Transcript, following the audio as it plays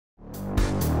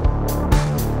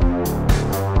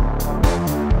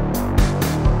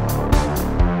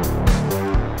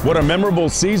What a memorable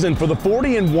season for the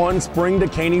 40-1 spring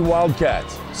Dekaney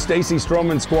Wildcats. Stacy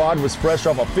Stroman's squad was fresh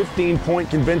off a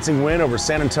 15-point convincing win over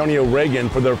San Antonio Reagan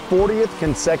for their 40th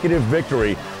consecutive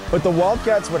victory. But the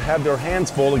Wildcats would have their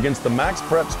hands full against the Max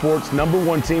Prep Sports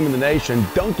 #1 team in the nation,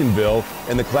 Duncanville,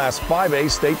 in the Class 5A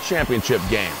state championship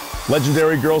game.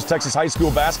 Legendary girls Texas high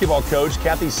school basketball coach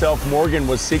Kathy Self-Morgan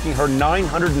was seeking her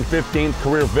 915th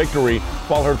career victory,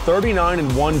 while her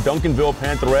 39-1 Duncanville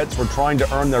Pantherettes were trying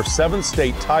to earn their 7th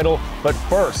state title, but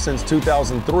first since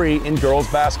 2003 in girls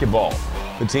basketball.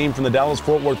 The team from the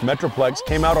Dallas-Fort Worth Metroplex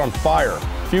came out on fire.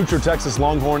 Future Texas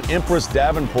Longhorn Empress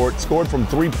Davenport scored from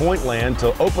three-point land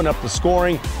to open up the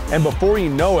scoring, and before you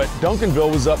know it,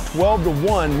 Duncanville was up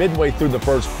 12-1 midway through the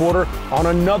first quarter on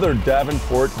another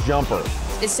Davenport jumper.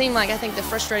 It seemed like, I think the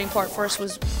frustrating part for us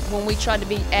was when we tried to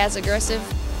be as aggressive,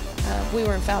 we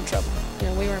were in foul trouble.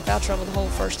 We were in foul trouble the whole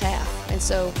first half. And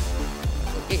so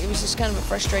it was just kind of a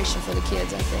frustration for the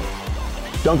kids, I think.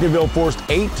 Duncanville forced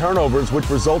 8 turnovers,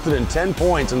 which resulted in 10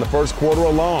 points in the first quarter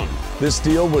alone. This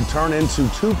steal would turn into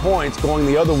 2 points going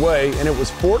the other way, and it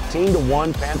was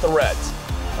 14-1 Pantherettes.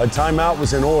 A timeout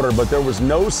was in order, but there was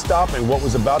no stopping what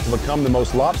was about to become the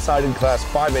most lopsided Class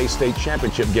 5A state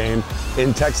championship game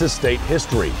in Texas state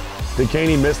history.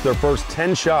 Dekaney missed their first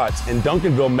 10 shots, and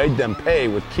Duncanville made them pay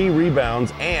with key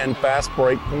rebounds and fast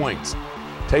break points.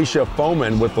 Tasha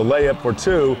Foman with the layup for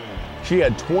 2. She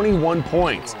had 21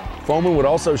 points. Foman would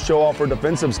also show off her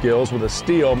defensive skills with a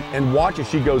steal, and watch as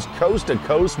she goes coast to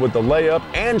coast with the layup,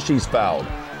 and she's fouled.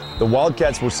 The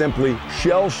Wildcats were simply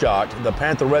shell-shocked. The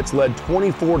Pantherettes led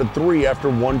 24-3 after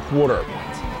 1 quarter.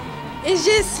 It's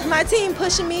just my team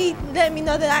pushing me, letting me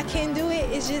know that I can do it.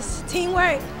 It's just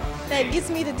teamwork that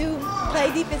gets me to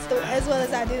play defense as well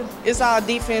as I do. It's all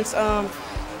defense.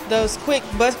 Those quick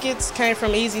buckets came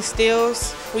from easy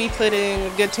steals. We put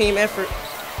in a good team effort.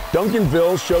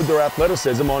 Duncanville showed their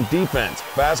athleticism on defense,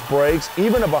 fast breaks,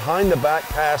 even a behind-the-back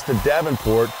pass to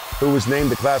Davenport, who was named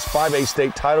the Class 5A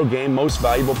state title game most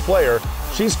valuable player.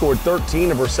 She scored 13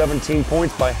 of her 17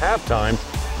 points by halftime,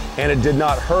 and it did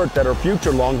not hurt that her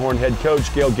future Longhorn head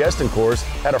coach, Gail Gestencourse,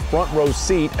 had a front row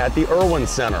seat at the Erwin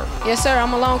Center. Yes, sir,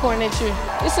 I'm a Longhorn next year.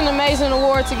 It's an amazing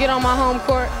award to get on my home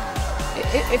court.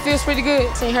 It feels pretty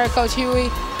good seeing her, Coach Huey,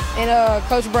 and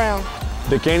Coach Brown.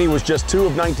 Dekaney was just 2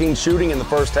 of 19 shooting in the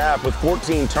first half with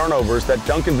 14 turnovers that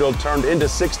Duncanville turned into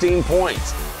 16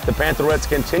 points. The Pantherettes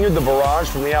continued the barrage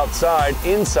from the outside,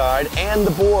 inside, and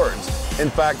the boards.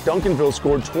 In fact, Duncanville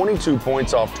scored 22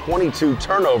 points off 22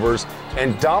 turnovers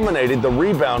and dominated the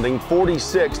rebounding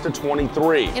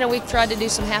 46-23. We've tried to do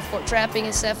some half-court trapping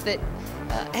and stuff that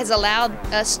has allowed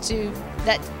us to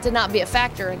not be a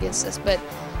factor against us. But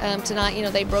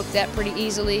tonight, they broke that pretty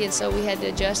easily, and so we had to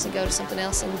adjust and go to something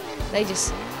else, and they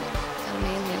just kind of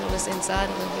manhandled us inside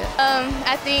a little bit.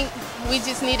 I think we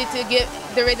just needed to get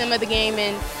the rhythm of the game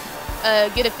and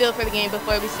get a feel for the game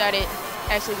before we started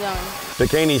actually going.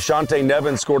 Dekaney's Shantae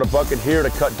Nevins scored a bucket here to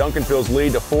cut Duncanville's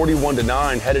lead to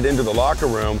 41-9 headed into the locker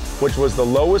room, which was the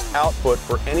lowest output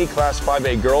for any Class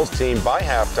 5A girls team by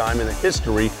halftime in the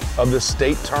history of the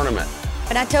state tournament.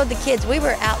 And I told the kids we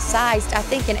were outsized, I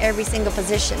think, in every single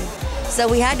position. So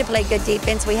we had to play good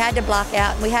defense, we had to block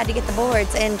out, and we had to get the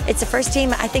boards. And it's the first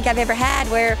team I think I've ever had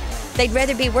where they'd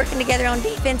rather be working together on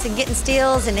defense and getting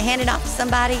steals and handing off to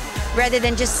somebody rather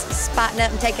than just spotting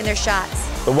up and taking their shots.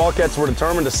 The Wildcats were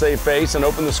determined to save face and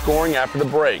open the scoring after the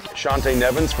break. Shantae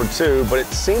Nevins for 2, but it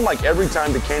seemed like every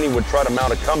time Dekaney would try to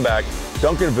mount a comeback,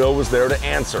 Duncanville was there to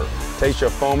answer. Tasha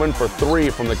Foman for 3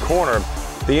 from the corner.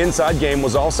 The inside game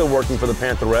was also working for the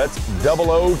Pantherettes.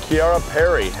 00 Kiara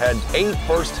Perry had 8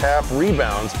 first-half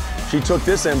rebounds. She took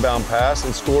this inbound pass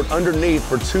and scored underneath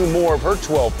for 2 more of her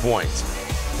 12 points.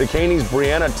 Dekaney's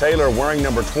Brianna Taylor, wearing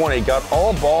number 20, got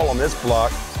all ball on this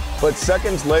block, but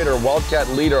seconds later, Wildcat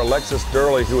leader Alexis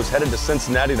Durley, who was headed to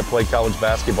Cincinnati to play college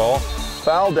basketball,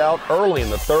 fouled out early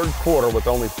in the third quarter with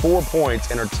only 4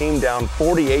 points and her team down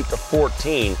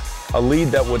 48-14. A lead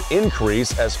that would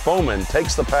increase as Foman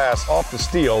takes the pass off the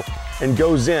steal and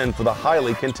goes in for the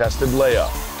highly contested layup.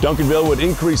 Duncanville would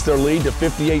increase their lead to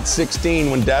 58-16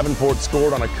 when Davenport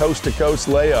scored on a coast-to-coast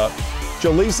layup.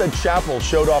 Jaleesa Chappell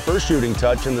showed off her shooting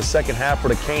touch in the second half for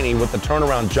Dekaney with the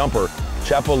turnaround jumper.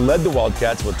 Chappell led the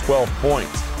Wildcats with 12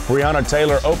 points. Brianna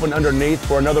Taylor opened underneath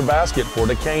for another basket for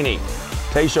Dekaney.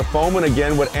 Tasha Foman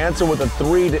again would answer with a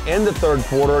 3 to end the third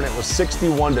quarter, and it was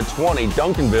 61-20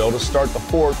 Duncanville to start the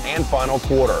fourth and final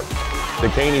quarter.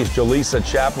 Dekaney's Jaleesa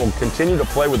Chappell continued to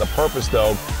play with a purpose,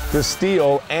 though. The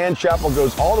steal, and Chappell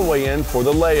goes all the way in for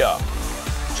the layup.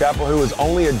 Chapel, who is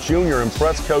only a junior,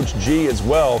 impressed Coach G as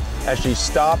well as she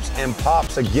stops and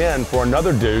pops again for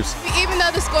another deuce. Even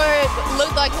though the score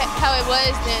looked like how it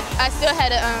was, then I still had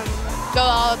to go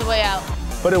all the way out.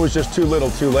 But it was just too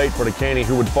little too late for Dekaney,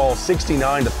 who would fall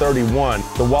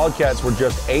 69-31. The Wildcats were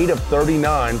just 8 of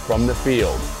 39 from the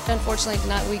field. Unfortunately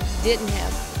tonight we didn't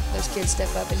have those kids step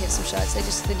up and hit some shots.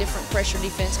 The different pressure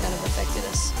defense kind of affected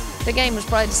us. The game was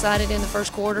probably decided in the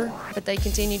first quarter, but they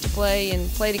continued to play and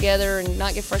play together and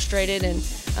not get frustrated. And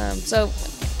so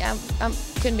I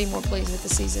couldn't be more pleased with the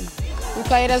season. We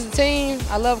played as a team.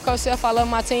 I love Coach Self, I love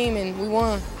my team, and we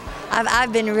won.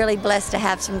 I've been really blessed to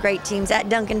have some great teams at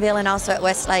Duncanville and also at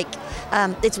Westlake.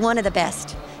 It's one of the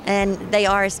best, and they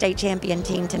are a state champion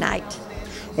team tonight.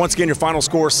 Once again, your final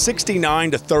score,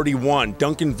 69-31.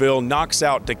 Duncanville knocks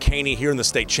out Dekaney here in the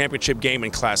state championship game in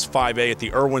Class 5A at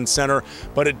the Erwin Center,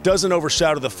 but it doesn't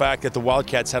overshadow the fact that the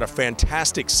Wildcats had a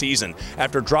fantastic season.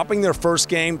 After dropping their first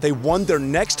game, they won their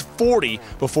next 40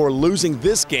 before losing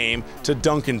this game to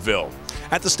Duncanville.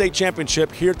 At the state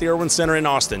championship here at the Erwin Center in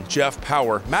Austin, Jeff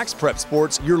Power, Max Prep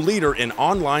Sports, your leader in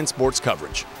online sports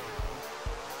coverage.